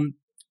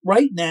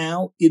right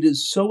now it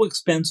is so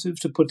expensive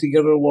to put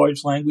together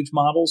large language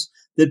models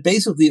that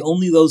basically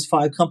only those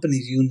 5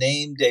 companies you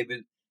named,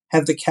 David,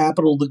 have the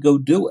capital to go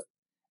do it.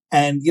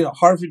 And,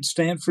 Harvard,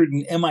 Stanford,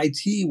 and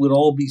MIT would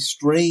all be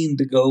strained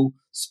to go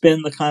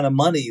spend the kind of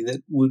money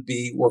that would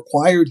be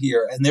required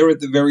here. And they're at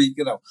the very,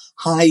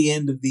 high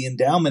end of the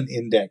endowment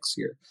index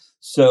here.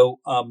 So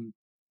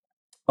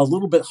a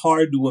little bit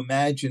hard to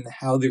imagine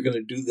how they're going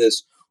to do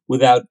this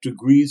without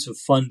degrees of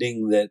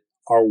funding that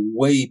are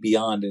way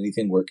beyond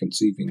anything we're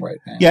conceiving right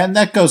now. Yeah, and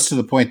that goes to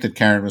the point that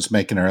Karen was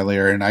making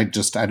earlier. And I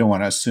don't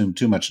want to assume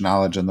too much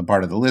knowledge on the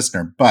part of the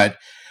listener, but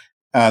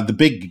the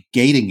big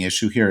gating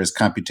issue here is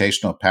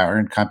computational power,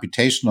 and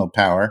computational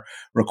power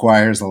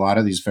requires a lot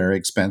of these very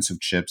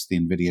expensive chips. The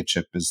NVIDIA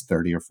chip is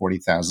 $30,000 or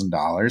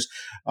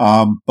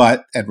 $40,000,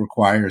 but it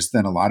requires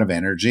then a lot of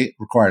energy. It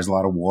requires a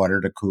lot of water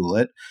to cool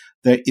it.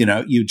 That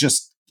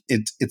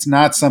it's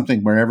not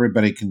something where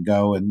everybody can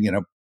go and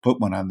put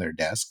one on their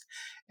desk,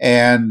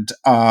 and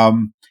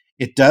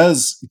it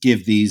does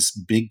give these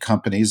big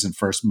companies and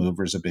first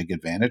movers a big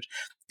advantage.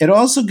 It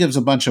also gives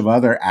a bunch of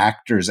other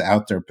actors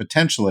out there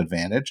potential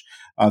advantage.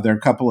 There are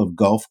a couple of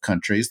Gulf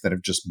countries that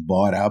have just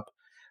bought up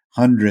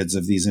hundreds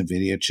of these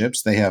NVIDIA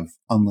chips. They have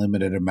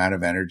unlimited amount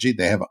of energy.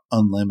 They have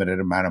unlimited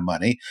amount of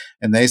money.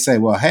 And they say,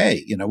 well,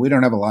 hey, we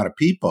don't have a lot of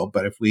people,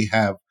 but if we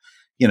have,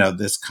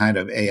 this kind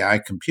of AI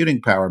computing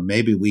power,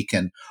 maybe we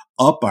can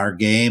up our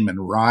game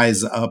and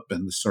rise up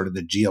in the sort of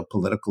the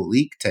geopolitical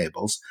league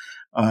tables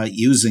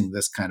using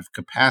this kind of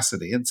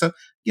capacity. And so,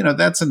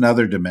 that's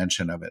another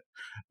dimension of it.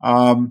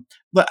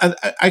 But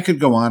I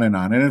could go on.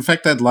 And in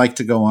fact, I'd like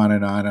to go on.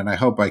 And I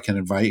hope I can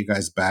invite you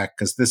guys back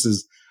because this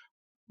is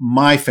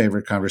my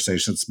favorite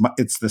conversation.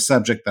 It's the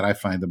subject that I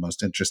find the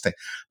most interesting.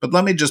 But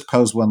let me just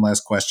pose one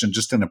last question,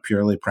 just in a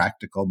purely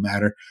practical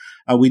matter.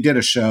 We did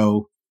a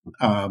show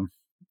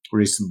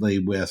recently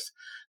with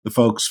the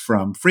folks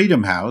from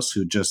Freedom House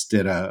who just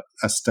did a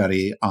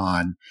study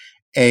on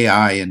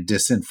AI and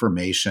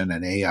disinformation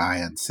and AI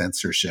and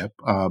censorship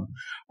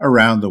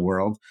around the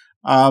world.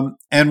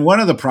 And one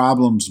of the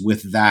problems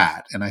with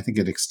that, and I think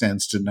it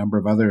extends to a number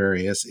of other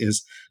areas,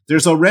 is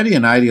there's already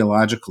an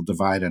ideological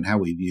divide on how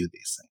we view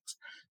these things.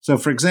 So,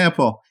 for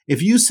example,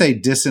 if you say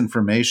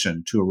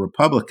disinformation to a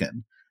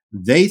Republican,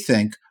 they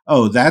think,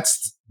 oh,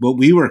 that's what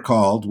we were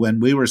called when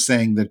we were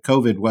saying that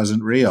COVID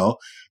wasn't real,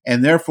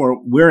 and therefore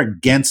we're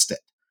against it.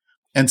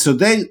 And so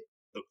they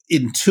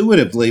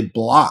intuitively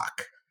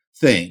block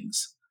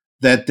things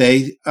that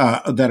they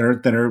that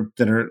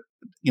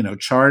are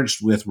charged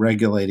with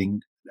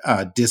regulating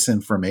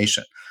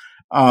disinformation.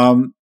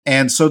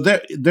 And so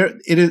there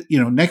it is.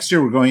 Next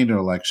year we're going into an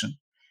election.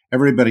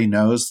 Everybody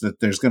knows that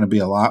there's going to be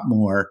a lot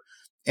more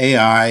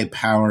AI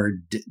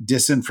powered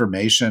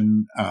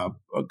disinformation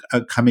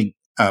coming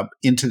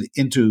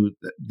into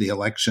the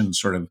election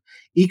sort of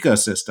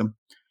ecosystem,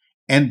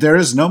 and there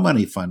is no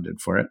money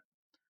funded for it.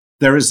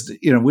 There is,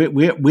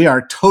 we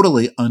are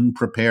totally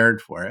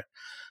unprepared for it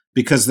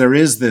because there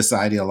is this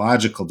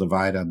ideological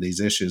divide on these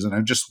issues. And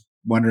I'm just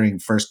wondering,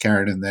 first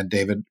Karen and then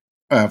David,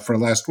 for a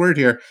last word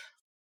here,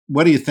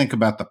 what do you think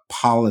about the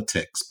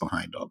politics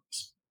behind all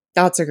this?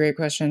 That's a great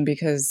question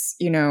because,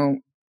 yeah,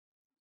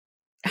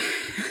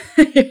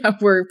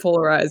 we're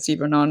polarized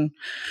even on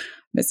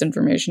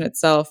misinformation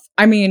itself.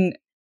 I mean,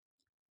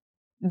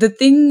 the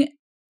thing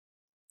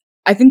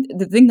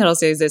that I'll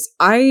say is this.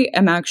 I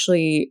am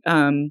actually,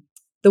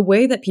 the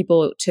way that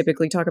people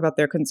typically talk about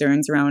their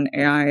concerns around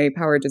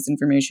AI-powered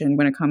disinformation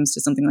when it comes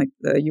to something like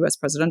the US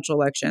presidential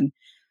election,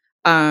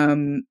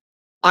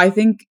 I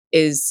think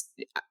is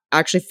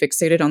actually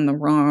fixated on the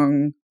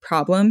wrong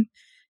problem.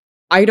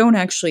 I don't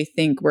actually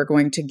think we're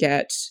going to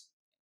get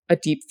a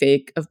deep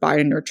fake of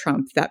Biden or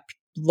Trump that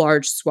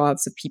large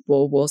swaths of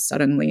people will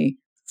suddenly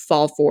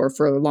fall for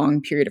a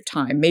long period of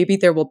time. Maybe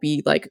there will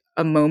be like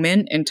a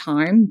moment in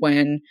time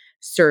when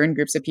certain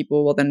groups of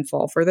people will then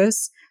fall for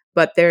this,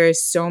 but there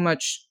is so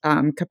much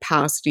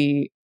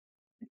capacity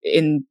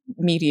in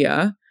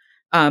media.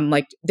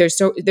 We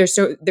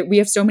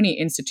have so many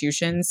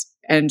institutions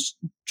and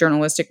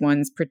journalistic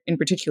ones in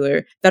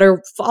particular that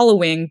are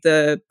following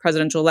the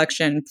presidential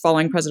election,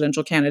 following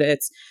presidential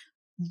candidates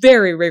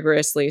very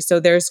rigorously. So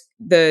there's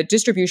the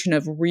distribution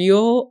of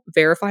real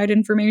verified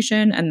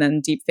information, and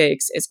then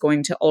deepfakes is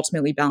going to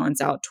ultimately balance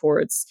out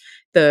towards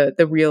the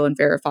real and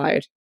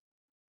verified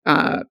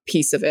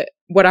piece of it.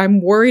 What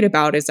I'm worried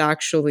about is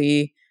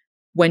actually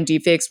when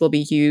deepfakes will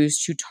be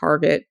used to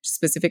target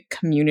specific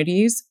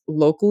communities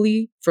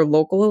locally for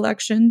local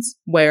elections,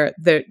 where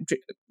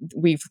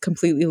we've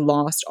completely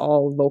lost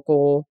all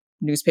local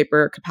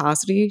newspaper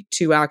capacity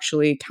to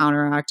actually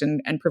counteract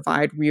and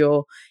provide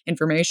real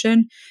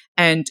information.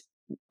 And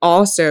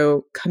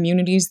also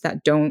communities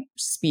that don't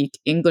speak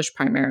English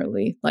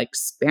primarily, like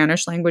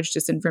Spanish language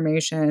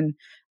disinformation.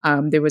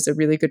 There was a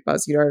really good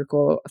BuzzFeed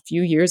article a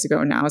few years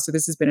ago now. So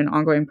this has been an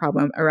ongoing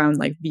problem around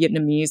like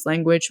Vietnamese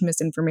language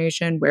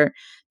misinformation, where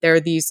there are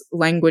these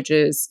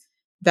languages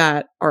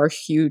that are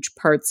huge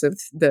parts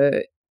of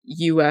the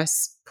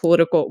US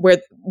political,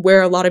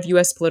 where a lot of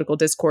US political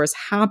discourse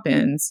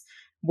happens,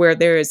 where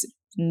there is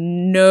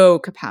no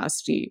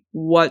capacity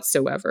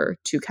whatsoever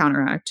to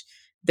counteract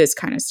this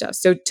kind of stuff.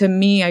 So to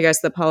me, I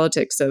guess the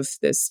politics of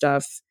this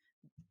stuff,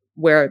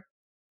 where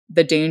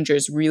the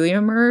dangers really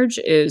emerge,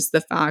 is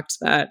the fact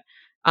that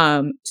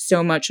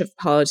so much of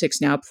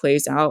politics now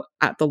plays out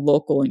at the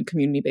local and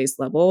community-based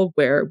level,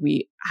 where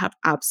we have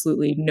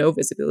absolutely no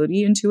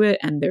visibility into it,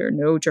 and there are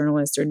no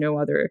journalists or no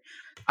other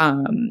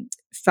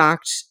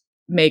fact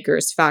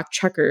makers, fact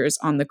checkers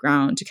on the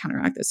ground to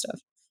counteract this stuff.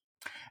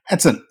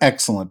 That's an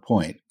excellent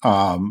point,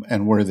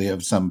 and worthy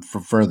of some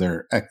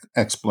further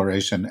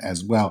exploration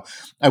as well.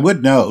 I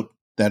would note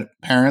that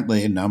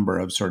apparently a number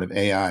of sort of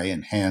AI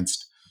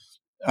enhanced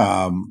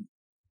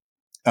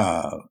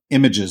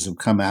images have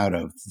come out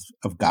of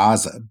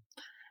Gaza,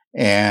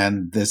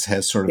 and this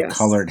has sort of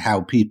colored how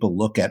people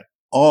look at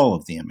all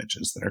of the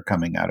images that are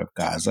coming out of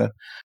Gaza.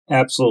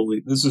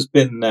 Absolutely, this has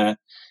been,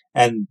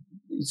 and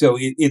so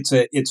it's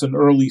an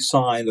early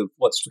sign of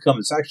what's to come.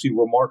 It's actually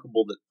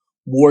remarkable that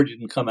more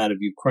didn't come out of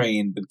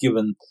Ukraine, but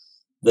given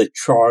the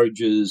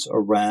charges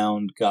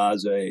around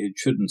Gaza, it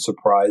shouldn't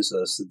surprise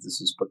us that this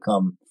has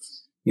become,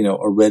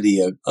 already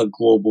a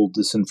global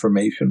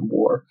disinformation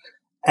war.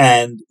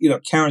 And,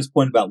 Karen's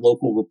point about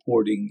local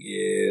reporting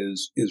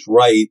is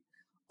right.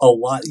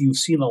 You've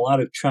seen a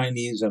lot of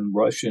Chinese and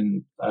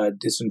Russian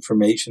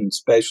disinformation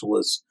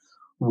specialists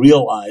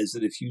realize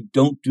that if you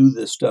don't do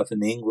this stuff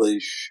in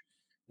English,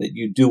 that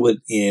you do it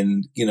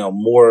in,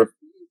 more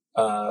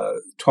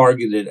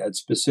targeted at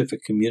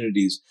specific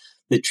communities,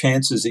 the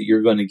chances that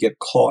you're going to get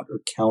caught or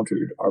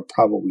countered are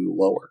probably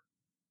lower.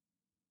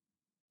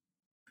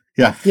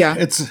 Yeah.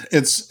 It's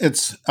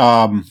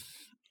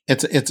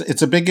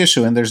a big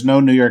issue, and there's no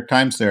New York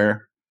Times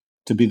there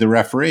to be the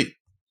referee,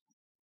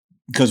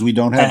 because we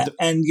don't have.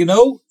 And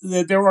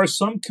there are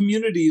some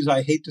communities.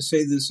 I hate to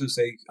say this as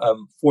a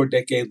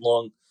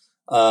 4-decade-long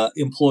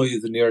employee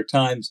of the New York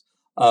Times,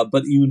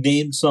 but you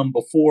named some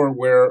before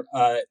where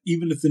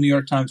even if the New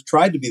York Times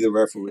tried to be the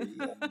referee,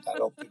 and I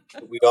don't think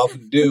we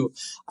often do,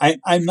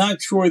 I'm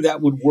not sure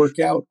that would work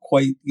out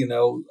quite,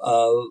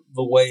 the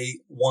way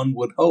one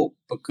would hope,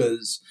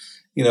 because,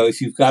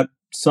 if you've got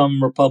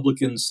some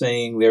Republicans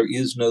saying there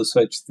is no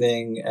such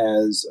thing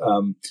as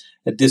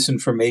a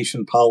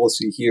disinformation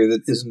policy here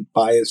that isn't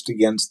biased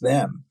against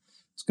them,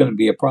 it's going to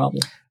be a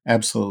problem.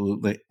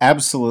 Absolutely.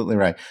 Absolutely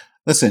right.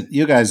 Listen,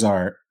 you guys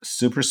are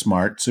super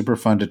smart, super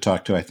fun to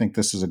talk to. I think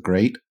this is a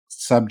great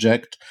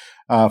subject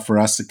for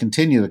us to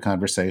continue the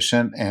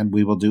conversation, and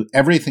we will do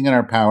everything in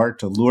our power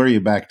to lure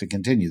you back to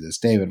continue this.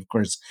 David, of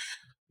course,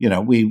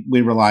 we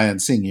rely on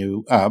seeing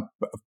you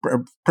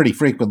pretty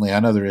frequently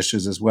on other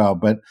issues as well,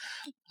 but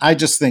I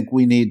just think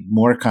we need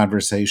more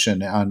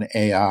conversation on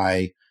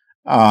AI,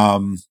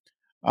 and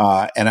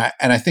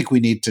I think we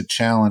need to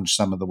challenge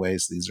some of the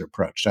ways these are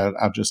approached.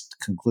 I'll just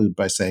conclude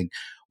by saying,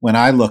 when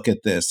I look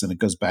at this, and it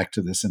goes back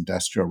to this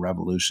Industrial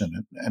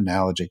Revolution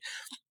analogy,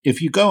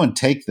 if you go and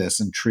take this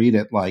and treat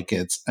it like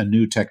it's a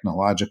new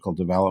technological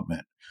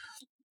development,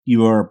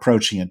 you are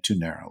approaching it too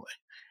narrowly.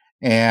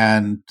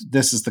 And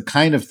this is the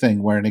kind of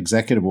thing where an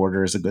executive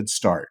order is a good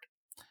start.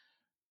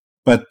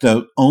 But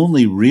the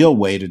only real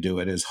way to do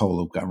it is whole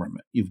of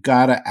government. You've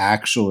got to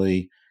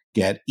actually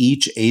get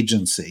each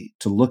agency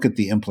to look at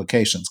the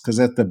implications, because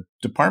at the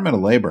Department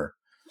of Labor,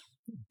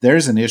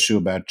 there's an issue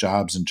about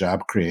jobs and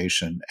job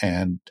creation,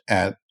 and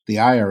at the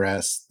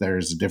IRS,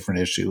 there's a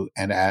different issue,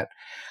 and at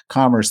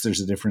Commerce,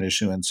 there's a different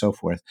issue, and so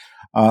forth.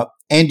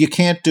 And you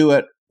can't do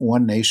it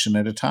one nation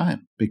at a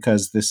time,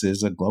 because this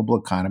is a global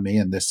economy,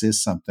 and this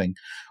is something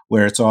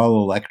where it's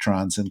all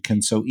electrons and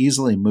can so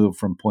easily move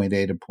from point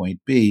A to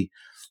point B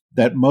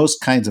that most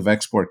kinds of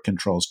export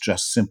controls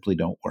just simply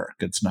don't work.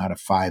 It's not a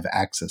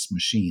 5-axis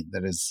machine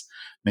that is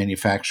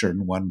manufactured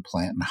in one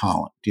plant in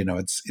Holland.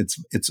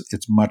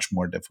 It's much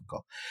more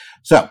difficult.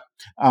 So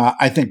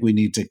I think we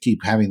need to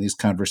keep having these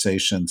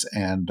conversations,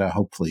 and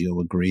hopefully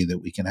you'll agree that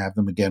we can have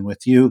them again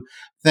with you.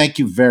 Thank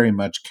you very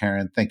much,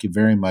 Karen. Thank you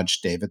very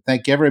much, David.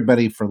 Thank you,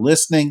 everybody, for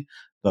listening.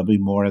 There'll be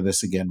more of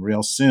this again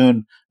real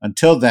soon.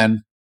 Until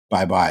then,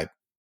 bye-bye.